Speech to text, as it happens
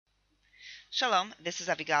Shalom, this is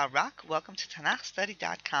Avigal Rock. Welcome to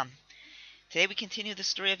TanachStudy.com. Today we continue the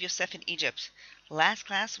story of Yosef in Egypt. Last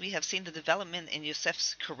class we have seen the development in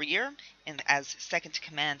Yosef's career as second to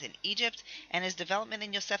command in Egypt and his development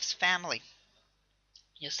in Yosef's family.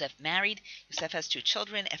 Yosef married. Yosef has two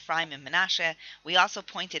children, Ephraim and Menashe. We also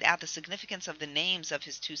pointed out the significance of the names of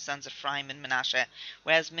his two sons, Ephraim and Menashe.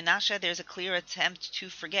 Whereas Menashe, there's a clear attempt to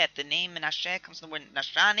forget. The name Menashe comes from the word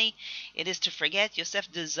Nashani. It is to forget.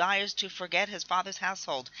 Yosef desires to forget his father's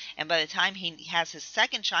household. And by the time he has his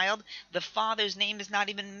second child, the father's name is not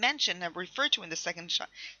even mentioned and referred to in the second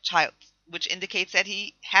child, which indicates that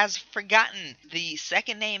he has forgotten. The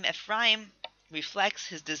second name, Ephraim, reflects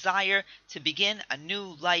his desire to begin a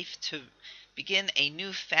new life, to begin a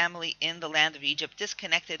new family in the land of Egypt,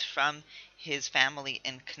 disconnected from his family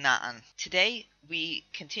in Canaan. Today, we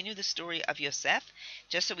continue the story of Yosef,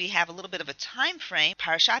 just so we have a little bit of a time frame.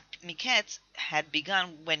 Parashat Miketz had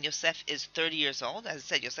begun when Yosef is 30 years old. As I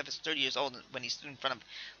said, Yosef is 30 years old when he stood in front of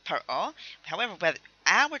Paro. However, by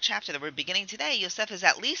our chapter that we're beginning today, Yosef is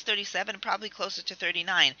at least 37, probably closer to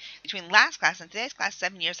 39. Between last class and today's class,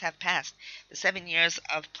 7 years have passed. The 7 years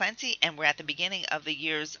of plenty, and we're at the beginning of the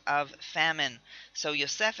years of famine. So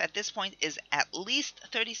Yosef at this point is at least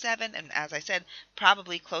 37, and as I said,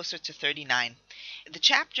 probably closer to 39. The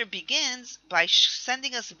chapter begins by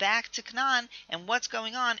sending us back to Canaan and what's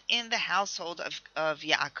going on in the household of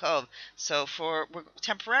Yaakov. So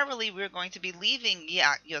temporarily we're going to be leaving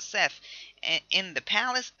Yosef in the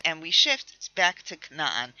palace, and we shift back to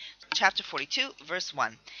Canaan. Chapter 42, verse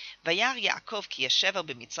 1. Vayar Yaakov ki yeshev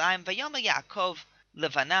b'Mitzrayim, vayomer Yaakov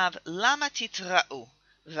levanav, lama titra'u.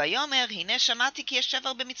 ויאמר הנה שמעתי כי ישב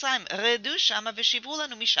במצרים רדו שמה ושברו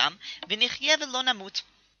לנו משם ונחיה ולא נמות.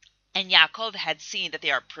 And Yaakov had seen that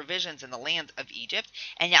there are provisions in the land of Egypt,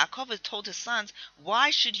 and Yaakov had told his sons,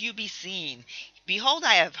 why should you be seen? Behold,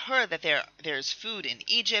 I have heard that there is food in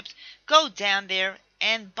Egypt. Go down there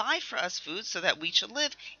and buy for us food so that we shall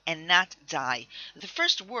live and not die. The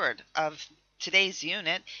first word of today's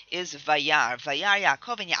unit is Vayar. Vayar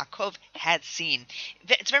Yaakov, and Yaakov had seen.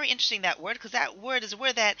 It's very interesting, that word, because that word is a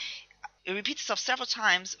word that it repeats itself several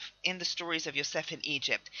times in the stories of Yosef in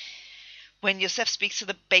Egypt. When Yosef speaks to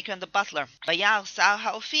the baker and the butler, Vayar sar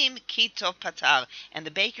ha'ofim ki tov patar, and the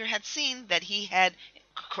baker had seen that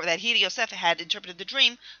Yosef had interpreted the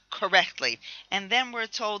dream correctly. And then we're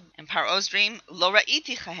told in Paro's dream, Lo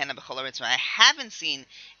ra'iti chahena b'chol haaretz, I haven't seen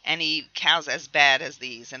any cows as bad as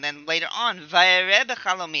these. And then later on, Vayareh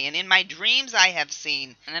b'chalomi, and in my dreams I have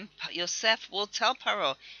seen. And then Yosef will tell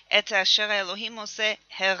Paro, Et asher Elohim oseh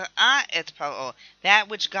her'a et Paro, that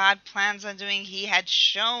which God plans on doing, he had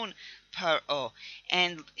shown Paro.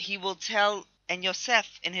 And he will tell, and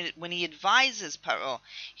Yosef, when he advises Paro,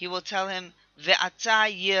 he will tell him,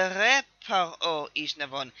 Ve'ata yireh Paro ish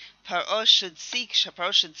navon. Paro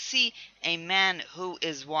should see a man who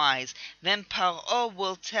is wise. Then Paro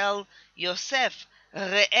will tell Yosef,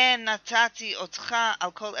 Re'eh natati otcha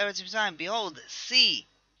al kol eretz Mitzrayim. Behold, see.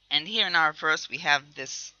 And here in our verse we have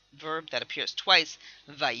this verb that appears twice,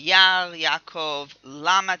 Vayar Yaakov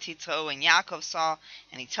lama tito, and Yaakov saw,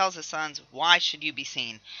 and he tells his sons, why should you be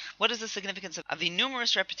seen? What is the significance of the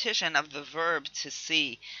numerous repetition of the verb to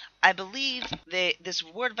see? I believe this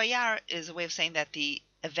word Vayar is a way of saying that the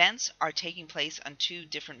events are taking place on two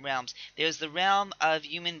different realms. There's the realm of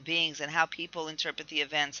human beings and how people interpret the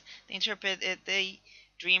events. They interpret it, the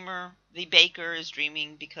dreamer, the baker is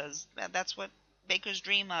dreaming because that's what bakers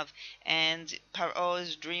dream of, and Paro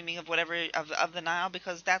is dreaming of whatever of the Nile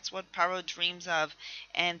because that's what Paro dreams of,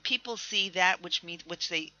 and people see that which meets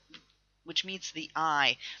the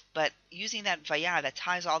eye. But using that Vayar that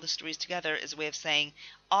ties all the stories together is a way of saying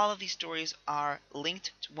all of these stories are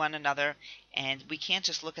linked to one another, and we can't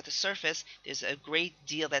just look at the surface. There's a great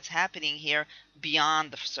deal that's happening here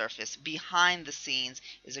beyond the surface. Behind the scenes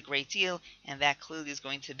is a great deal, and that clearly is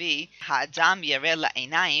going to be Ha'adam yareh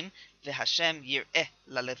la'einayim v'Hashem yireh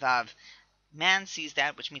lalevav. Man sees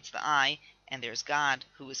that which meets the eye, and there's God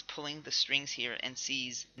who is pulling the strings here and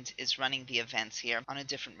sees and is running the events here on a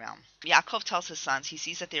different realm. Yaakov tells his sons he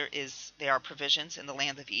sees that there are provisions in the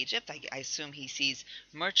land of Egypt. I assume he sees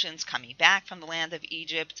merchants coming back from the land of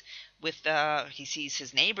Egypt he sees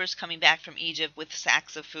his neighbors coming back from Egypt with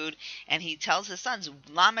sacks of food, and he tells his sons,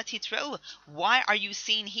 Lama titreu, why are you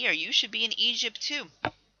seen here? You should be in Egypt too.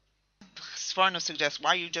 Sforno suggests,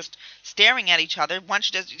 why are you just staring at each other? Why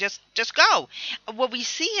don't you just go? What we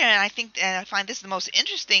see here, and I find this the most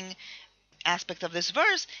interesting aspect of this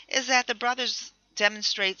verse, is that the brothers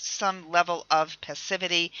demonstrate some level of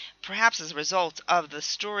passivity, perhaps as a result of the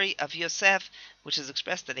story of Yosef, which is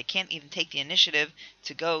expressed that they can't even take the initiative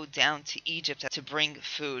to go down to Egypt to bring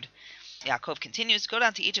food. Yaakov continues, go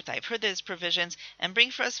down to Egypt, I have heard there's provisions, and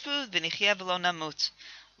bring for us food, v'nichya v'lo namut,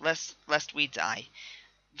 lest we die.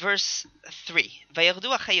 Verse 3,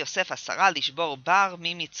 וירדו אחי יוסף 10 לשבור בר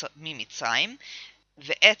ממצרים,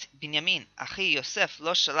 ואת בנימין אחי יוסף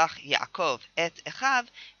לא שלח יעקב את אחיו,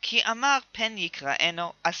 כי אמר פן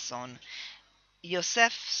יקראנו אסון.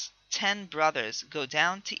 Joseph's 10 brothers go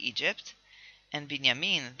down to Egypt, and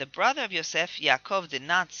Binyamin, the brother of Yosef, Yaakov did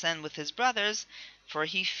not send with his brothers, for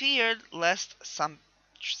he feared lest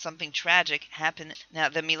something tragic happen. Now,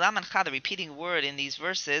 the milah mancha, the repeating word in these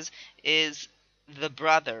verses, is the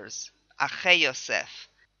brothers. Achei Yosef.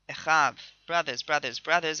 Echav. Brothers, brothers,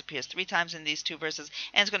 brothers appears 3 times in these 2 verses,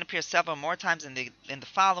 and it's going to appear several more times in the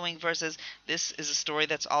following verses. This is a story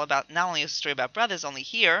that's all about, not only a story about brothers, only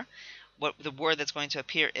here, what the word that's going to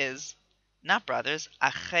appear is not brothers,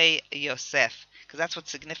 Achei Yosef, because that's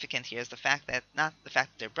what's significant here, is the fact that, not the fact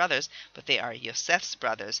that they're brothers, but they are Yosef's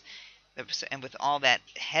brothers. And with all that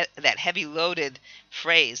heavy loaded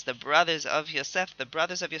phrase, the brothers of Yosef,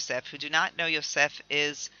 who do not know Yosef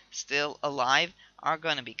is still alive, are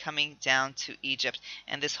going to be coming down to Egypt.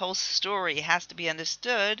 And this whole story has to be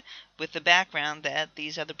understood with the background that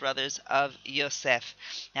these are the brothers of Yosef.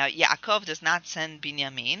 Now, Yaakov does not send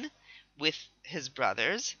Binyamin with his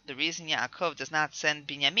brothers. The reason Yaakov does not send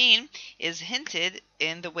Binyamin is hinted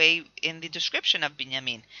in the description of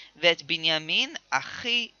Binyamin. That Binyamin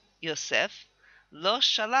achi Yosef lo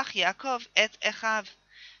shalach Yaakov et echav.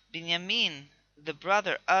 Binyamin, the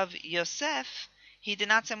brother of Yosef, he did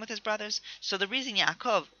not send with his brothers. So the reason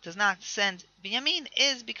Yaakov does not send Binyamin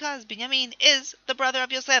is because Binyamin is the brother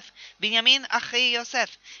of Yosef. Binyamin achi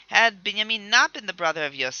Yosef. Had Binyamin not been the brother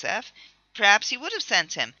of Yosef, perhaps he would have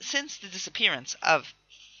sent him. Since the disappearance of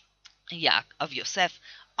Yosef,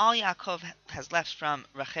 all Yaakov has left from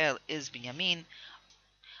Rachel is Binyamin.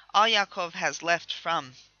 All Yaakov has left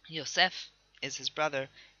from Yosef is his brother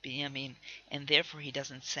Binyamin, and therefore he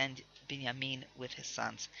doesn't send Binyamin with his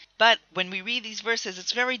sons. But when we read these verses,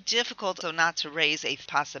 it's very difficult not to raise a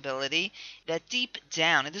possibility that deep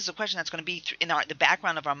down, and this is a question that's going to be in the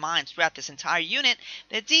background of our minds throughout this entire unit,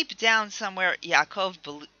 that deep down somewhere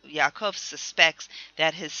Yaakov suspects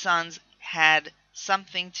that his sons had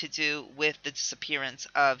something to do with the disappearance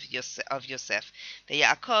of Yosef. That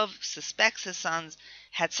Yaakov suspects his sons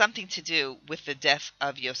had something to do with the death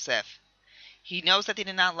of Yosef. He knows that they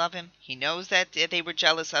did not love him. He knows that they were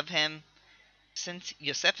jealous of him. Since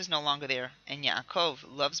Yosef is no longer there, and Yaakov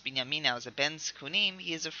loves Binyamin now as a ben Zekunim,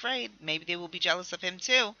 he is afraid maybe they will be jealous of him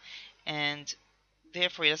too, and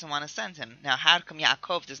therefore he doesn't want to send him. Now, how come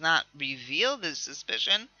Yaakov does not reveal this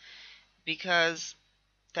suspicion? Because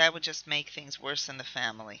that would just make things worse in the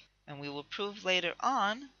family. And we will prove later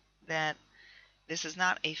on that this is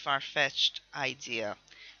not a far-fetched idea.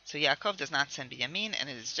 So Yaakov does not send Binyamin, and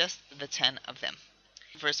it is just the 10 of them.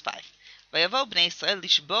 Verse 5. ויבואו בני ישראל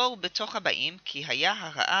לשבור בתוך הבאים, כי היה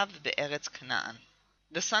הרעב בארץ כנען.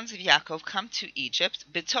 The sons of Yaakov come to Egypt,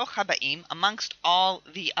 בתוך הבאים, amongst all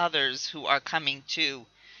the others who are coming to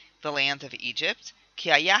the land of Egypt.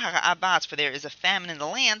 כי היה הרעב בארץ, for there is a famine in the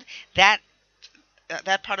land. That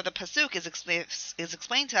part of the pasuk is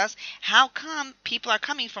explained to us. How come people are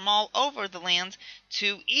coming from all over the land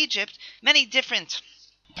to Egypt? Many different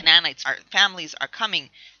Canaanites, families are coming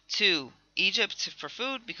to Egypt for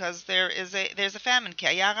food because there's a famine.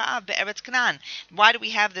 Why do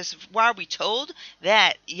we have this? Why are we told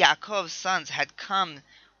that Yaakov's sons had come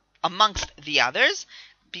amongst the others?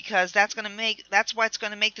 Because that's why it's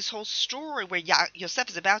going to make this whole story where Yosef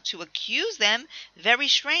is about to accuse them very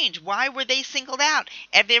strange. Why were they singled out?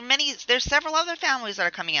 And there's several other families that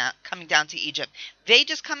are coming down to Egypt. They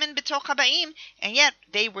just come in b'toch habayim, and yet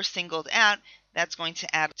they were singled out. That's going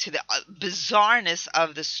to add to the bizarreness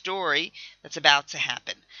of the story that's about to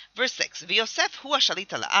happen. Verse 6. ויוסף הוא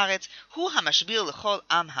השליט על הארץ, הוא המשביר לכל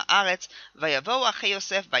עם הארץ, ויבואו אחי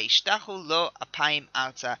יוסף וישתחו לו אפיים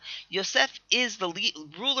ארצה. Yosef is the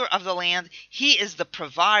ruler of the land. He is the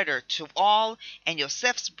provider to all, and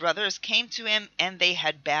Yosef's brothers came to him, and they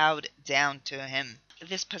had bowed down to him.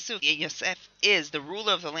 This pasuk, Yosef is the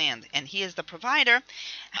ruler of the land, and he is the provider.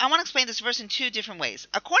 I want to explain this verse in 2 different ways.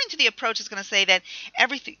 According to the approach, it's going to say that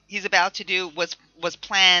everything he's about to do was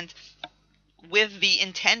planned with the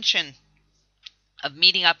intention of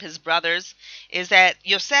meeting up his brothers. Is that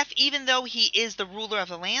Yosef, even though he is the ruler of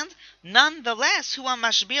the land, nonetheless, hu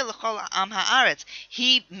mashbir l'chol am haaretz,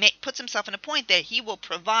 he puts himself in a point that he will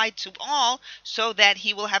provide to all, so that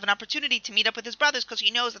he will have an opportunity to meet up with his brothers, because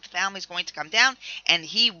he knows that the family is going to come down, and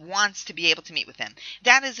he wants to be able to meet with them.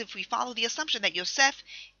 That is, if we follow the assumption that Yosef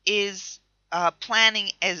is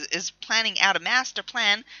planning out a master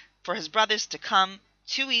plan for his brothers to come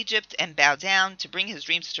to Egypt and bow down to bring his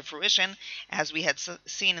dreams to fruition, as we had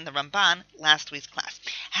seen in the Ramban last week's class.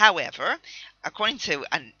 However, according to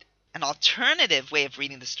an alternative way of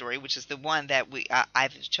reading the story, which is the one that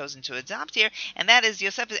I've chosen to adopt here, and that is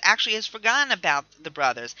Yosef actually has forgotten about the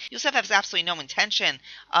brothers. Yosef has absolutely no intention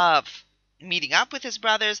of meeting up with his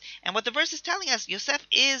brothers, and what the verse is telling us, Yosef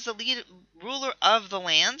is the ruler of the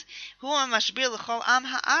land.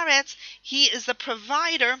 He is the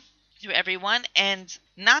provider to everyone, and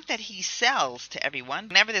not that he sells to everyone.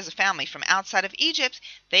 Whenever there's a family from outside of Egypt,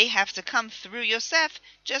 they have to come through Yosef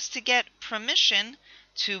just to get permission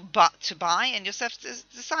to buy, and Yosef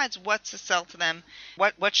decides what to sell to them,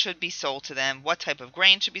 what should be sold to them, what type of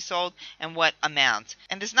grain should be sold, and what amount.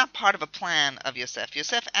 And this is not part of a plan of Yosef.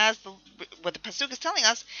 Yosef, what the pasuk is telling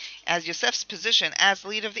us, as Yosef's position as the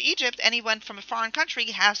leader of Egypt, anyone from a foreign country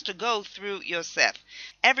has to go through Yosef.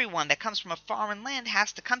 Everyone that comes from a foreign land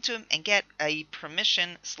has to come to him and get a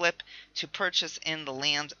permission slip to purchase in the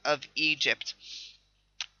land of Egypt.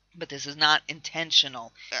 But this is not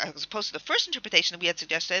intentional. As opposed to the first interpretation that we had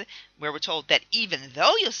suggested, where we're told that even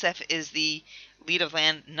though Yosef is the leader of the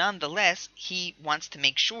land, nonetheless, he wants to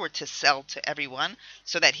make sure to sell to everyone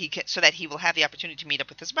so that he will have the opportunity to meet up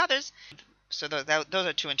with his brothers. So those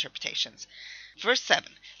are two interpretations. Verse 7,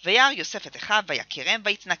 וירא יוסף את אחיו ויכירם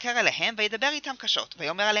ויתנכר אליהם וידבר איתם קשות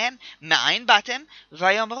ויאמר עליהם מאין באתם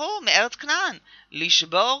ויאמרו מארץ כנען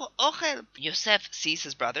לשבור אוכל. Yosef sees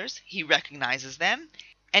his brothers, he recognizes them,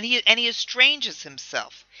 and he estranges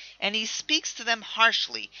himself, and he speaks to them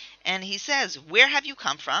harshly, and he says, where have you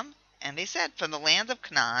come from? And they said, from the land of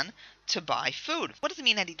Canaan, to buy food. What does it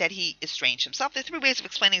mean that he estranged himself? There are three ways of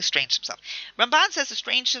explaining estranged himself. Ramban says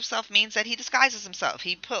estranged himself means that he disguises himself.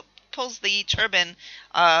 He pulls the turban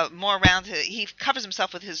more around. He covers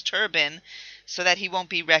himself with his turban so that he won't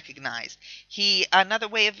be recognized. Another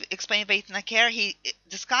way of explaining Beit Naker, he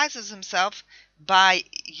disguises himself by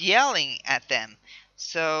yelling at them.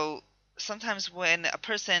 So sometimes when a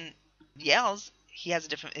person yells,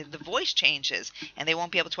 the voice changes, and they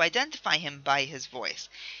won't be able to identify him by his voice.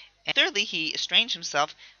 And thirdly, he estranged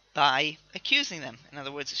himself by accusing them. In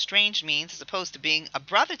other words, estranged means, as opposed to being a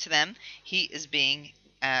brother to them, he is being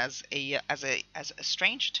as a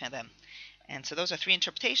stranger to them. And so those are three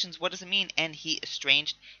interpretations. What does it mean? And he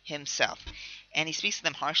estranged himself. And he speaks to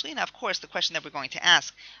them harshly. Now, of course, the question that we're going to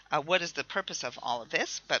ask, what is the purpose of all of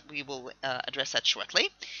this? But we will address that shortly.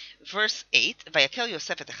 Verse 8, Vayakel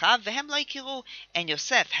Yosef et achav vehem lo yakiru. And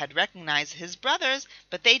Yosef had recognized his brothers,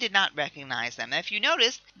 but they did not recognize them. Now, if you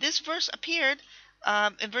notice, this verse appeared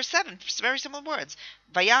in verse 7, very similar words.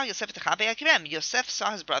 Vayar Yosef et achav vayakirem. Yosef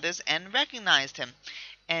saw his brothers and recognized him.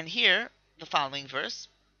 And here, the following verse,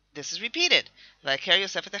 this is repeated.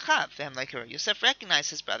 Yosef recognized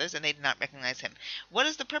his brothers, and they did not recognize him. What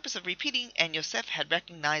is the purpose of repeating, and Yosef had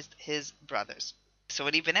recognized his brothers? So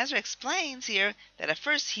what Ibn Ezra explains here, that at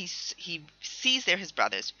first he sees they're his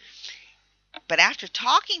brothers, but after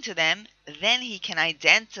talking to them, then he can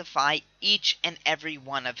identify each and every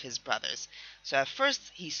one of his brothers. So at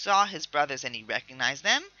first he saw his brothers and he recognized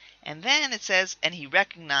them, and then it says, and he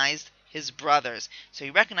recognized his brothers. So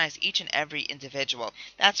he recognized each and every individual.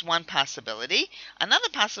 That's one possibility. Another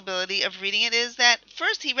possibility of reading it is that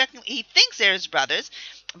first he thinks they're his brothers,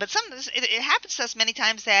 but it happens to us many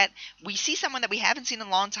times that we see someone that we haven't seen in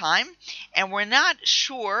a long time, and we're not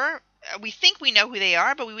sure. We think we know who they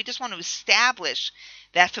are, but we just want to establish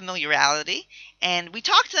that familiarity, and we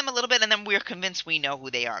talk to them a little bit, and then we're convinced we know who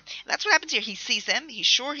they are. That's what happens here. He sees them. He's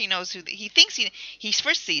sure he knows who. He thinks he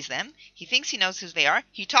first sees them. He thinks he knows who they are.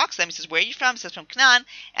 He talks to them. He says, "Where are you from?" He says, "From Canaan."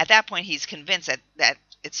 At that point, he's convinced that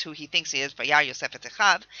it's who he thinks he is. Vayar Yosef et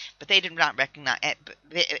achav, but they did not recognize.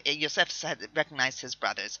 Yosef had recognized his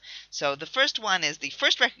brothers. So the first one is the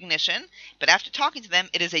first recognition, but after talking to them,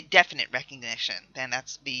 it is a definite recognition. Then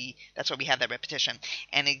that's why we have that repetition.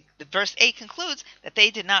 And the verse 8 concludes that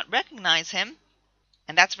they did not recognize him,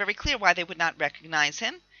 and that's very clear why they would not recognize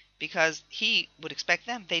him, because he would expect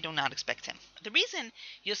them. They do not expect him. The reason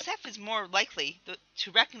Yosef is more likely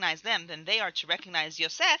to recognize them than they are to recognize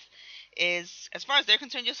Yosef is, as far as they're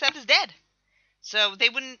concerned, Yosef is dead. So they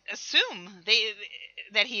wouldn't assume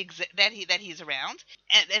that he's around,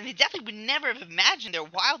 and they definitely would never have imagined their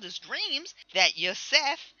wildest dreams that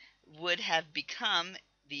Yosef would have become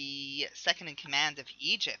the second in command of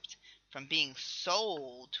Egypt. From being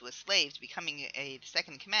sold to a slave to becoming a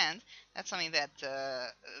second in command, that's something that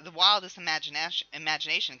the wildest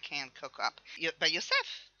imagination can't cook up. But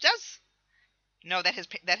Yosef does know that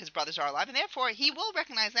his brothers are alive, and therefore he will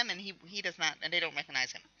recognize them, and he does not, and they don't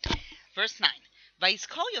recognize him. Verse 9.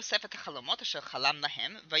 ויזכור יוסף את החלומות אשר חלם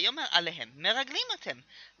להם, ויאמר עליהם, מרגלים אתם,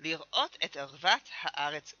 לראות את ערוות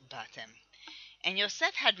הארץ באתם. And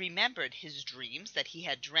Yosef had remembered his dreams that he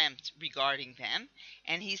had dreamt regarding them,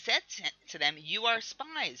 and he said to them, you are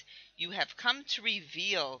spies. You have come to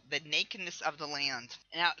reveal the nakedness of the land.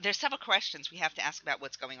 Now, there's several questions we have to ask about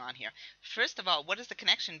what's going on here. First of all, what is the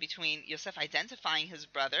connection between Yosef identifying his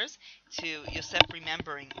brothers to Yosef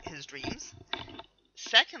remembering his dreams?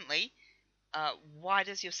 Secondly, why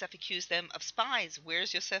does Yosef accuse them of spies?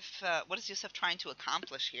 Where's Yosef? What is Yosef trying to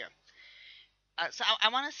accomplish here? So I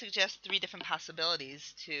want to suggest three different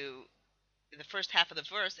possibilities to the first half of the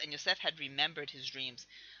verse. And Yosef had remembered his dreams.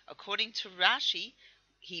 According to Rashi,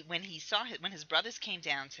 when his brothers came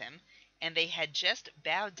down to him and they had just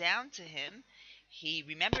bowed down to him, he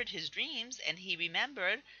remembered his dreams, and he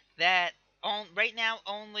remembered that right now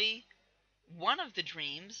only one of the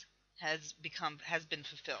dreams has been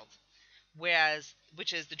fulfilled,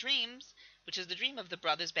 which is the dream of the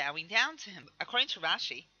brothers bowing down to him. According to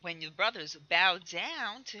Rashi, when the brothers bow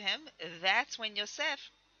down to him, that's when Yosef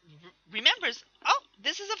remembers, oh,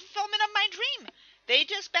 this is a fulfillment of my dream. They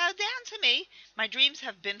just bowed down to me. My dreams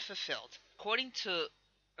have been fulfilled. According to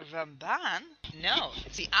Ramban, no,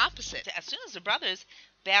 it's the opposite. As soon as the brothers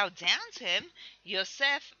bow down to him,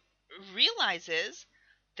 Yosef realizes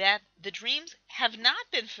that the dreams have not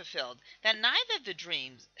been fulfilled, that neither of the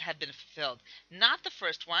dreams have been fulfilled. Not the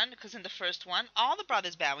first one, because in the first one, all the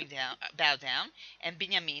brothers bow down, and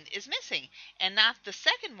Binyamin is missing. And not the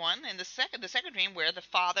second one, in the second dream, where his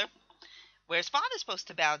father is supposed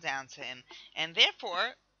to bow down to him. And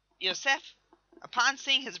therefore, Yosef, upon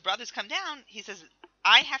seeing his brothers come down, he says,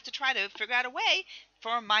 I have to try to figure out a way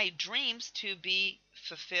for my dreams to be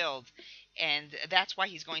fulfilled. And that's why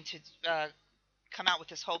he's going to come out with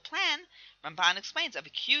this whole plan, Ramban explains, of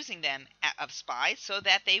accusing them of spies so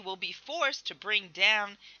that they will be forced to bring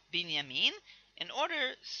down Binyamin in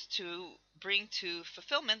order to bring to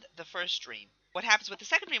fulfillment the first dream. What happens with the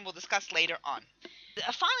second dream we'll discuss later on.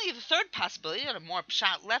 Finally, the third possibility, at a more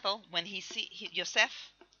pshat level, when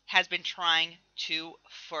Yosef has been trying to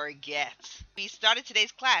forget. We started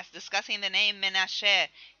today's class discussing the name Menashe.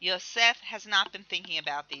 Yosef has not been thinking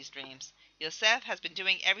about these dreams. Yosef has been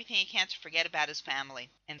doing everything he can to forget about his family.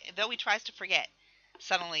 And though he tries to forget,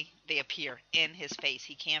 suddenly they appear in his face.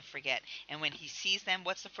 He can't forget. And when he sees them,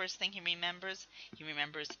 what's the first thing he remembers? He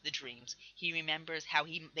remembers the dreams. He remembers how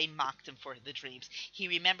they mocked him for the dreams. He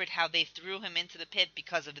remembered how they threw him into the pit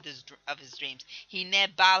because of his dreams. When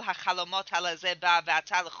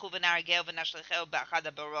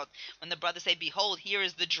the brothers say, behold, here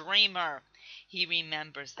is the dreamer. He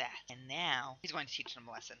remembers that. And now he's going to teach them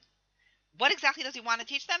a lesson. What exactly does he want to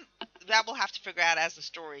teach them? That we'll have to figure out as the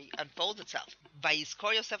story unfolds itself.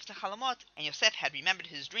 Vayizkor Yosef Halomot, and Yosef had remembered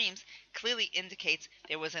his dreams, clearly indicates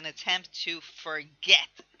there was an attempt to forget,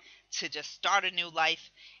 to just start a new life,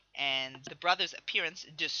 and the brothers' appearance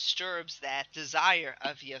disturbs that desire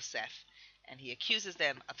of Yosef. And he accuses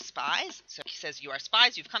them of spies. So he says, you are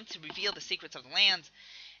spies, you've come to reveal the secrets of the land.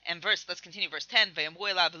 And let's continue verse 10.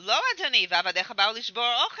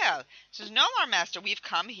 Says, no, our master, we've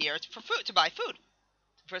come here for food, to buy food.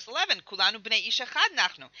 Verse 11.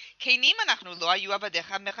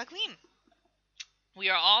 We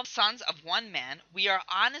are all sons of one man. We are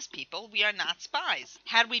honest people. We are not spies.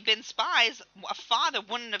 Had we been spies, a father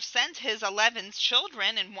wouldn't have sent his 11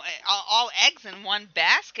 children and all eggs in one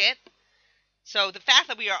basket. So the fact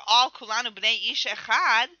that we are all kulanu b'nei ish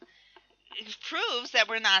echad proves that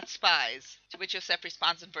we're not spies. To which Yosef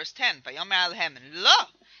responds in verse 10, Vayomer alehem, lo,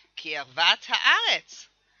 ki ervat haaretz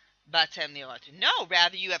batem lirot. No,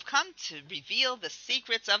 rather you have come to reveal the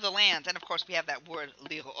secrets of the land. And of course we have that word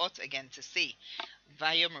lirot again, to see.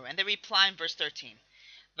 Vayomer, and they reply in verse 13.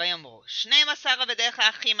 ויאמרו, 12 עבדיך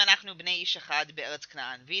אחים אנחנו בני איש אחד בארץ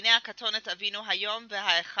כנען, והנה הקטונת אבינו היום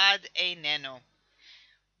והאחד איננו.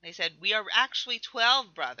 They said, we are actually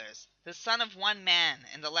 12 brothers, the son of one man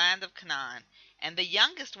in the land of Canaan, and the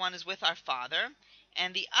youngest one is with our father,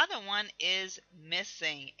 and the other one is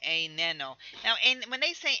missing, eineno. Now, when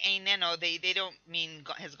they say eineno, they don't mean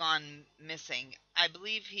has gone missing. I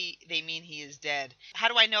believe they mean he is dead. How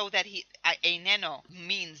do I know that eineno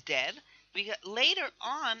means dead? Because later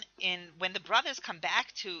on, when the brothers come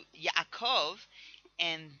back to Yaakov,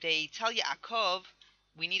 and they tell Yaakov,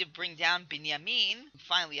 we need to bring down Binyamin.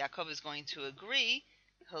 Finally, Yaakov is going to agree.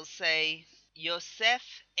 He'll say, Yosef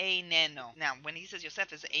eineno. Now, when he says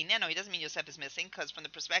Yosef is eineno, he doesn't mean Yosef is missing, because from the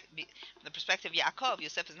perspective of Yaakov,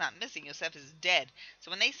 Yosef is not missing. Yosef is dead.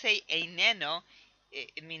 So when they say eineno,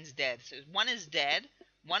 it means dead. So one is dead,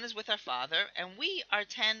 one is with our father, and we are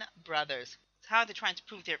 10 brothers. How are they trying to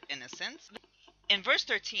prove their innocence? in verse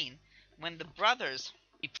 13, when the brothers,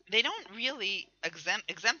 they don't really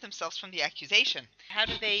exempt themselves from the accusation. How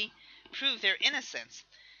do they prove their innocence?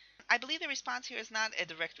 I believe the response here is not a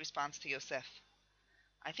direct response to Yosef.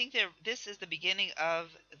 I think this is the beginning of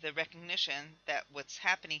the recognition that what's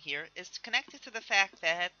happening here is connected to the fact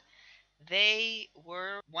that they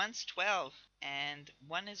were once 12 and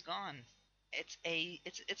one is gone. It's a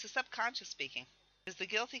subconscious speaking. It's the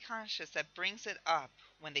guilty conscience that brings it up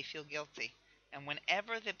when they feel guilty. And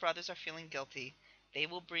whenever the brothers are feeling guilty, they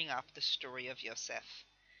will bring up the story of Yosef.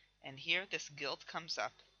 And here this guilt comes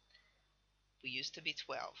up. We used to be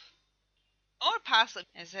 12. Or possibly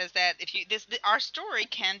it says that if you our story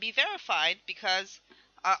can be verified because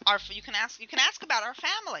our you can ask about our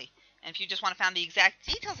family, and if you just want to find the exact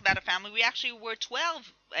details about our family, we actually were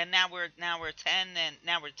 12, and now we're 10, and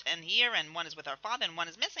now we're 10 here, and one is with our father and one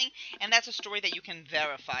is missing, and that's a story that you can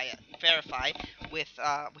verify with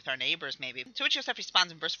our neighbors maybe. To which Yosef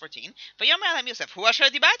responds in verse 14, ויאמר להם יוסף, הוא אשר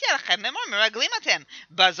דיברתי עליכם לאמור מרגלים אתם,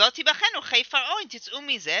 בזאת תיבחנו חיי פרעה אם תצאו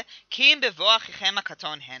מזה, כי אם בבוא אחיכם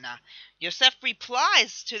הקטון הנה. Yosef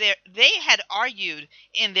replies to they had argued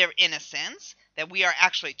in their innocence that we are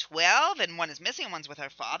actually 12 and one is missing and one's with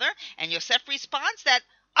her father. And Yosef responds that,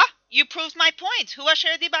 you proved my point. Hu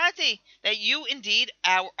asher dibarti, that you indeed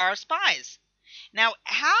are spies. Now,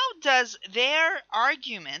 how does their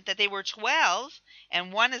argument that they were 12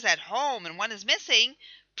 and one is at home and one is missing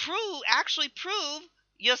actually prove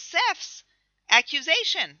Yosef's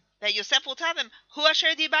accusation? That Yosef will tell them, Hu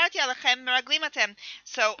asher dibarti alechem meraglim atem.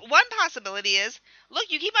 So one possibility is, look,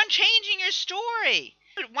 you keep on changing your story.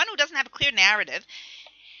 One who doesn't have a clear narrative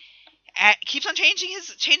keeps on changing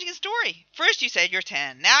his story. First you said you're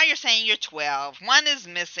 10, now you're saying you're 12. One is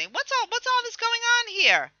missing. What's all this going on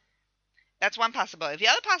here? That's one possibility.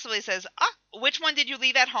 The other possibility says, which one did you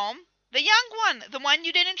leave at home? The young one, the one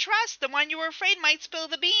you didn't trust, the one you were afraid might spill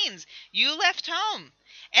the beans. You left home.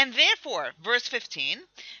 And therefore, verse 15,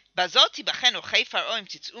 this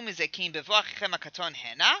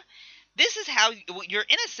is how your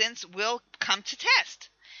innocence will come to test.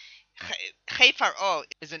 Chei Pharaoh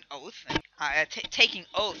is an oath, taking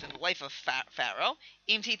oath in the life of Pharaoh.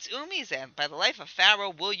 Im titz'u mizeh, by the life of Pharaoh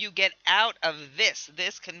will you get out of this.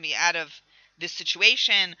 This can be out of this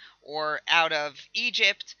situation or out of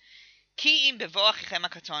Egypt. Ki im bevo achichem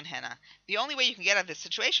hakaton hena. The only way you can get out of this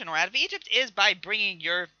situation or out of Egypt is by bringing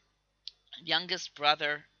your youngest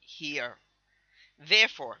brother here.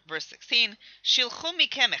 Therefore, verse 16, Shilchu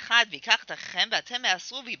mikem echad v'ikach את אחיכם ואתם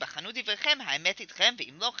העשרו ויבחנו דבריכם האמת איתכם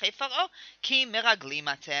ואם לא חי פרעה כי מרגלים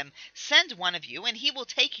אתם. Send one of you and he will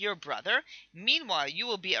take your brother. Meanwhile, you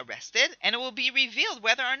will be arrested and it will be revealed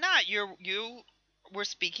whether or not you were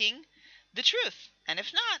speaking the truth. And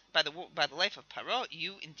if not, by the life of Paro,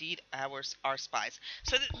 you indeed are spies.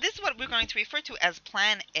 So this is what we're going to refer to as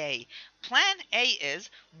Plan A. Plan A is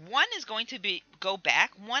one is going to go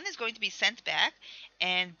back, one is going to be sent back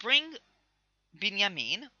and bring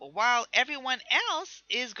Binyamin, while everyone else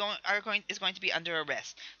is going to be under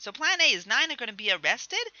arrest. So Plan A is 9 are going to be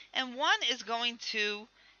arrested and one is going to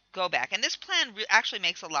go back. And this plan actually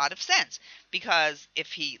makes a lot of sense, because if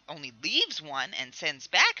he only leaves one and sends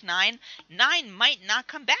back 9, 9 might not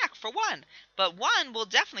come back for one, but one will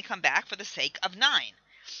definitely come back for the sake of 9.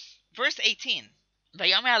 Verse 18.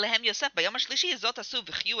 ויאמר עליהם יוסף ביום השלישי זאת עשו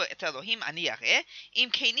וחיו את אלוהים אני יראה אם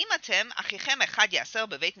כנים אתם אחיכם אחד יאסר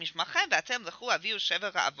בבית משמעכם ואתם לכו הביאו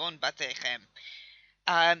שבר העוון בתיכם.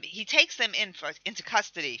 He takes them into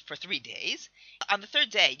custody for 3 days. On the third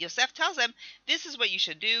day, Yosef tells them, this is what you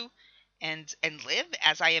should do and live,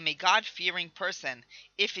 as I am a God-fearing person.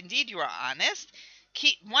 If indeed you are honest,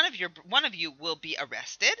 one of you will be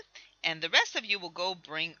arrested, and the rest of you will go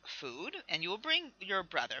bring food, and you will bring your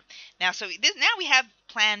brother. Now, now we have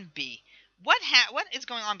Plan B. What is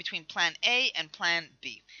going on between Plan A and Plan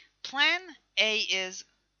B? Plan A is,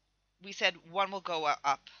 we said, one will go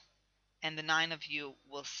up, and the 9 of you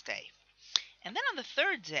will stay. And then on the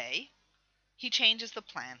third day, he changes the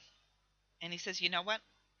plan. And he says, you know what?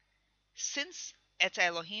 Since et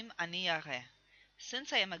Elohim ani yareh,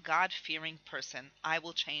 since I am a God-fearing person, I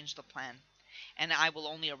will change the plan. And I will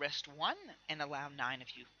only arrest one and allow 9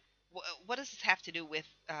 of you. What does this have to do with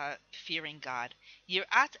fearing God?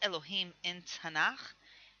 Yirat Elohim in Tanakh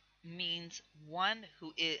means one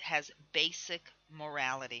who has basic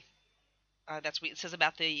morality. That's what it says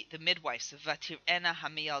about the midwives. Vatirena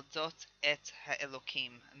hamiyaldot et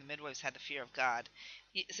ha'elokim. And the midwives had the fear of God.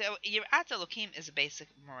 So Yirat Elokim is a basic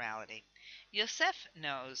morality. Yosef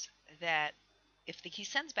knows that if he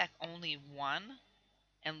sends back only one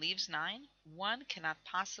and leaves 9, one cannot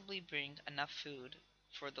possibly bring enough food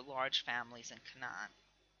for the large families in Canaan.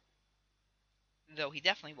 though he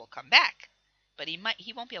definitely will come back. But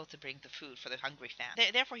he won't be able to bring the food for the hungry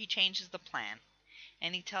family. Therefore, he changes the plan,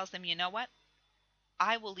 and he tells them, you know what?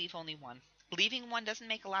 I will leave only one. Leaving one doesn't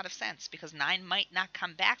make a lot of sense because 9 might not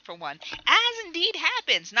come back for one, as indeed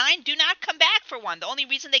happens. 9 do not come back for one. The only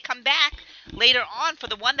reason they come back later on for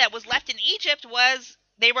the one that was left in Egypt was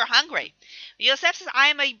they were hungry. Yosef says, I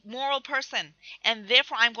am a moral person, and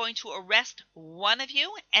therefore I'm going to arrest one of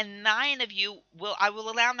you, and I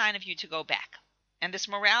will allow 9 of you to go back. And this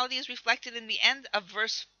morality is reflected in the end of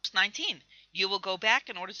verse 19. You will go back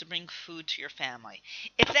in order to bring food to your family.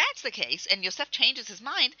 If that's the case, and Yosef changes his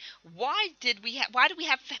mind, why do we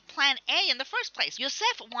have plan A in the first place?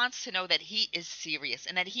 Yosef wants to know that he is serious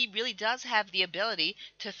and that he really does have the ability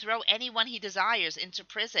to throw anyone he desires into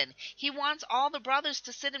prison. He wants all the brothers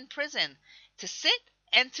to sit in prison, to sit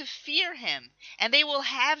and to fear him, and they will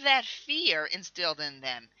have that fear instilled in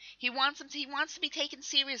them. He wants to be taken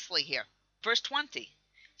seriously here. Verse 20.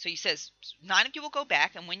 So he says, 9 of you will go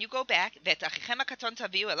back, and when you go back,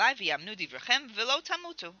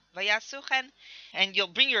 and you'll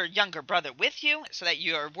bring your younger brother with you, so that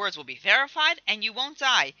your words will be verified, and you won't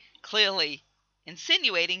die. Clearly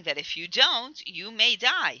insinuating that if you don't, you may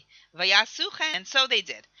die. And so they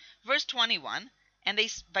did. Verse 21. And they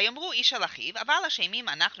ויאמרו איש אל אחיו, אבל אשמים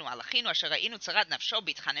אנחנו על אחינו אשר ראינו צרת נפשו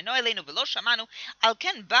בהתחננו אלינו ולא שמענו, על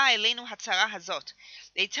כן באה אלינו הצרה הזאת.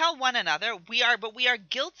 They tell one another, we are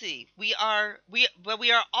guilty. We are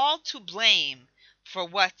all to blame for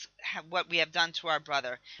what we have done to our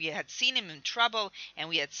brother. We had seen him in trouble, and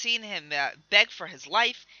we had seen him beg for his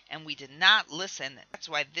life, and we did not listen. That's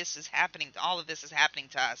why this is happening. All of this is happening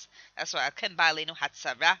to us. That's why al ken bאה אלינו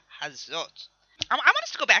הצרה הזאת. I want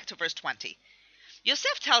us to go back to verse 20.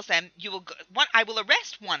 Yosef tells them, I will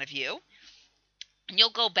arrest one of you, and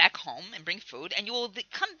you'll go back home and bring food, and you will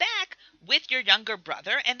come back with your younger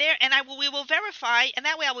brother, and we will verify, and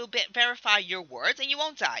that way I will verify your words, and you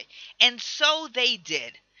won't die. And so they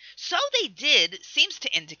did. So they did seems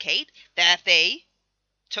to indicate that they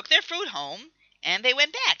took their food home, and they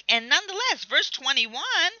went back. And nonetheless, verse 21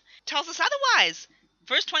 tells us otherwise.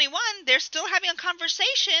 Verse 21, they're still having a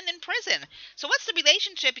conversation in prison. So what's the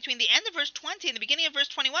relationship between the end of verse 20 and the beginning of verse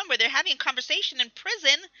 21, where they're having a conversation in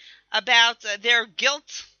prison about their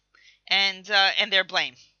guilt and their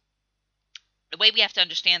blame? The way we have to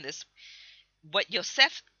understand this, what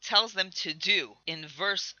Yosef tells them to do in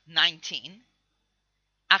verse 19,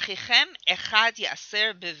 Achichem echad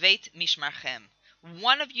yaser beveit mishmarchem.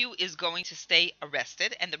 One of you is going to stay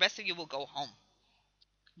arrested, and the rest of you will go home.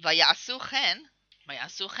 Vayasu chen.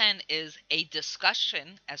 Mayasuchen is a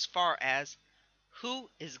discussion as far as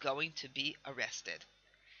who is going to be arrested.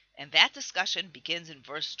 And that discussion begins in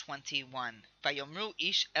verse 21. Vayomru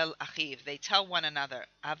ish el achiv. They tell one another,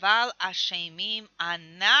 Aval ashemim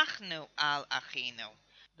anachnu al achinu.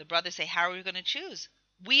 The brothers say, how are we going to choose?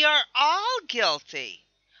 We are all guilty.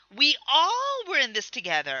 We all were in this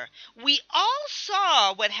together. We all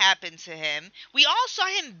saw what happened to him. We all saw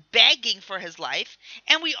him begging for his life,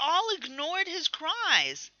 and we all ignored his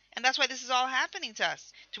cries. And that's why this is all happening to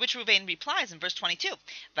us. To which Reuven replies in verse 22,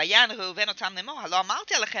 Vayan Reuven otam lemor, halo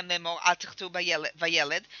amarti alechem lemor, al tichtu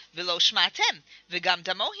vayeled, velo shmatem, v'gam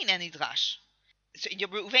damo hine nidrash. So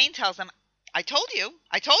Reuven tells them, I told you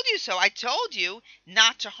so. I told you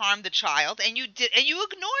not to harm the child, and you did, and you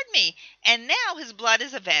ignored me. And now his blood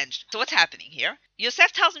is avenged. So what's happening here?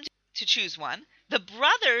 Yosef tells him to choose one. The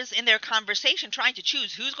brothers, in their conversation, trying to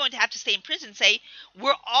choose who's going to have to stay in prison, say,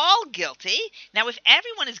 we're all guilty. Now, if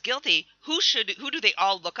everyone is guilty, who do they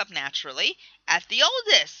all look up naturally? At the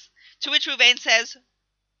oldest. To which Reuven says,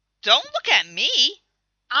 don't look at me.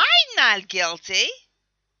 I'm not guilty.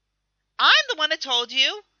 I'm the one that told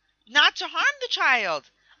you not to harm the child.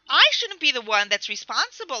 I shouldn't be the one that's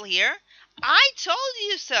responsible here. I told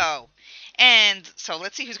you so. And so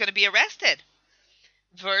let's see who's going to be arrested.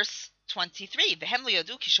 Verse 23.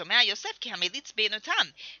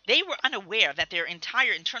 They were unaware that their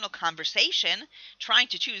entire internal conversation, trying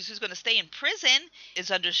to choose who's going to stay in prison,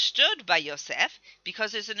 is understood by Yosef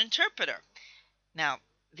because there's an interpreter. Now,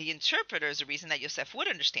 the interpreter is a reason that Yosef would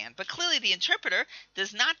understand, but clearly the interpreter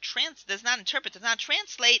does not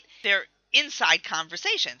translate their inside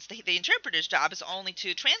conversations. The interpreter's job is only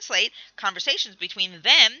to translate conversations between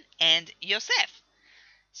them and Yosef.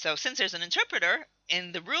 So since there's an interpreter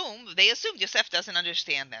in the room, they assumed Yosef doesn't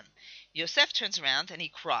understand them. Yosef turns around and he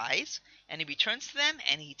cries, and he returns to them,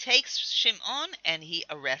 and he takes Shimon and he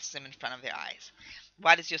arrests him in front of their eyes.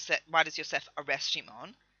 Why does Yosef arrest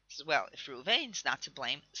Shimon? Well, if Reuven's not to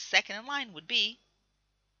blame, second in line would be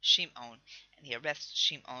Shimon, and he arrests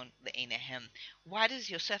Shimon le'enehem. Why does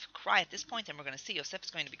Yosef cry at this point? And we're going to see Yosef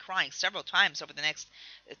is going to be crying several times over the next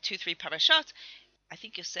 2-3 parashot. I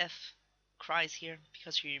think Yosef cries here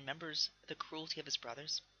because he remembers the cruelty of his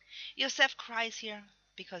brothers. Yosef cries here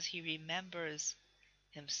because he remembers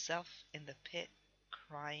himself in the pit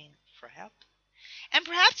crying for help. And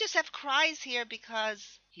perhaps Yosef cries here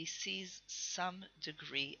because he sees some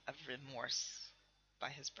degree of remorse by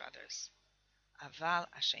his brothers. Aval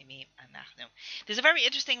Ashemim Anachnu. There's a very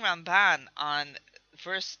interesting Ramban on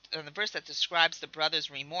the verse that describes the brothers'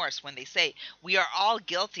 remorse when they say, "We are all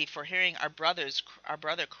guilty for hearing our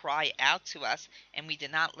brother cry out to us, and we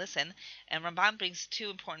did not listen." And Ramban brings two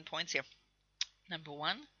important points here. Number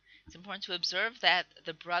one, it's important to observe that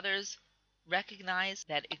the brothers recognize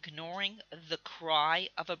that ignoring the cry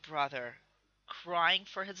of a brother crying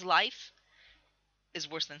for his life is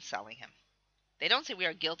worse than selling him. They don't say we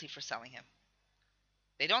are guilty for selling him.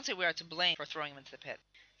 They don't say we are to blame for throwing him into the pit.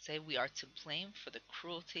 They say we are to blame for the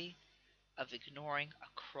cruelty of ignoring a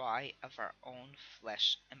cry of our own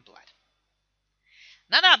flesh and blood.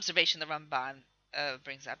 Another observation the Ramban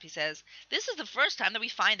brings up, he says, this is the first time that we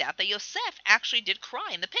find out that Yosef actually did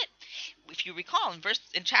cry in the pit. If you recall,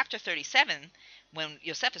 in chapter 37, when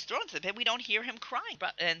Yosef is thrown into the pit, we don't hear him crying.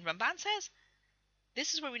 And Ramban says,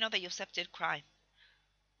 this is where we know that Yosef did cry.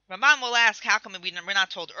 Ramban will ask, how come we're not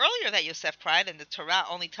told earlier that Yosef cried, and the Torah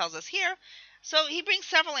only tells us here? So he brings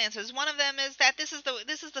several answers. One of them is that this is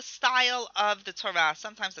the style of the Torah.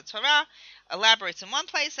 Sometimes the Torah elaborates in one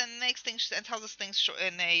place and makes things and tells us things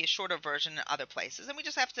in a shorter version in other places, and we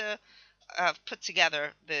just have to put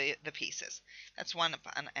together the pieces. That's one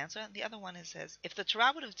answer. The other one says, if the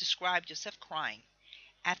Torah would have described Yosef crying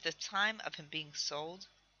at the time of him being sold,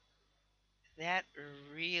 that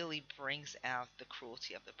really brings out the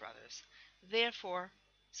cruelty of the brothers. Therefore,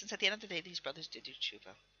 since at the end of the day these brothers did do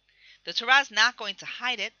tshuva, the Torah is not going to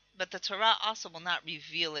hide it, but the Torah also will not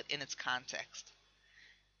reveal it in its context.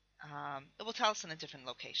 It will tell us in a different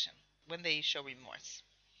location when they show remorse.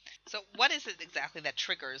 So what is it exactly that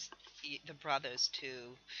triggers the brothers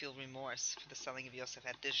to feel remorse for the selling of Yosef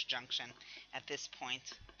at this junction, at this point?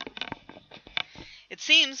 It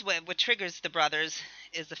seems what triggers the brothers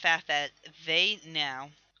is the fact that they now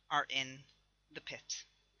are in the pit.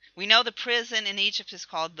 We know the prison in Egypt is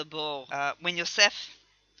called the Bull. When Yosef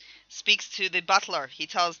speaks to the butler, he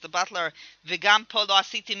tells the butler, "V'gam po lo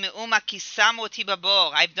asiti me'uma ki samu oti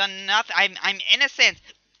babor." I've done nothing. I'm innocent,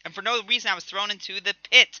 and for no reason I was thrown into the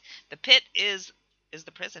pit. The pit is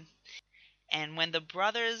the prison. And when the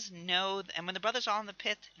brothers are in the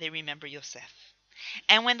pit, they remember Yosef.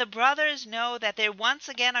 And when the brothers know that they once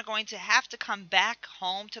again are going to have to come back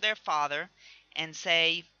home to their father and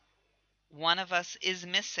say, one of us is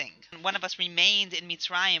missing. One of us remained in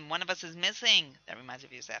Mitzrayim. One of us is missing. That reminds me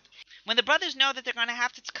of Yosef. When the brothers know that they're going to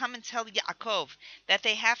have to come and tell Yaakov that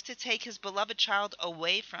they have to take his beloved child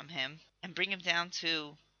away from him and bring him down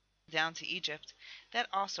to Egypt, that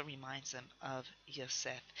also reminds them of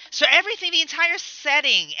Yosef. So everything, the entire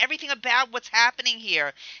setting, everything about what's happening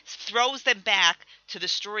here throws them back to the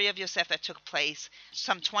story of Yosef that took place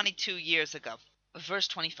some 22 years ago. Verse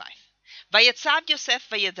 25. ויצב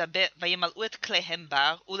יוסף וימלאו את כליהם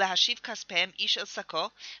בר, ולהשיב כספיהם איש אל שקו,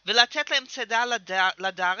 ולתת להם צידה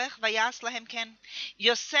לדרך, ויעש להם כן.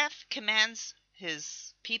 Yosef commands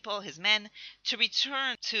his people, his men, to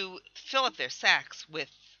return to fill up their sacks with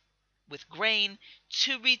grain,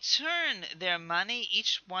 to return their money,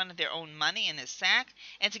 each one their own money in his sack,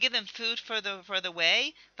 and to give them food for the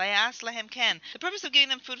way. Vayas lahem ken. The purpose of giving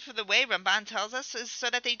them food for the way, Ramban tells us, is so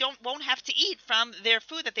that they won't have to eat from their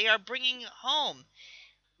food that they are bringing home.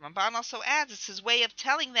 Ramban also adds it's his way of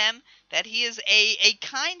telling them that he is a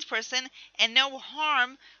kind person and no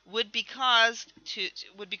harm would be caused to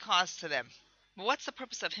them. But what's the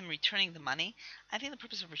purpose of him returning the money? I think the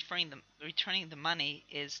purpose of returning the money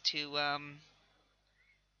is to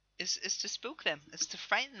spook them, is to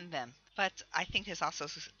frighten them. But I think there's also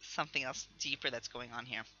something else deeper that's going on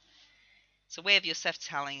here. It's a way of Yosef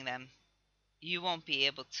telling them, you won't be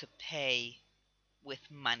able to pay with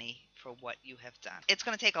money for what you have done. It's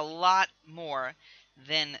going to take a lot more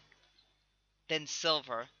than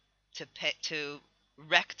silver to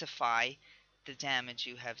rectify the damage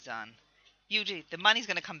you have done. The money's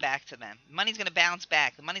going to come back to them. The money's going to bounce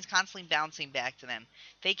back. The money's constantly bouncing back to them.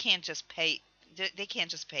 They can't just pay. They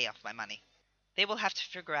can't just pay off my money. They will have to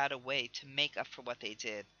figure out a way to make up for what they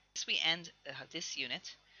did. As we end this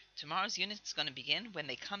unit, tomorrow's unit is going to begin when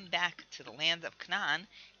they come back to the land of Canaan,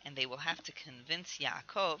 and they will have to convince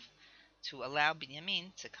Yaakov to allow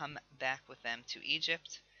Binyamin to come back with them to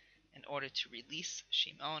Egypt in order to release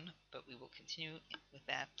Shimon, but we will continue with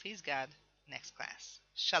that, please God, next class.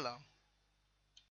 Shalom.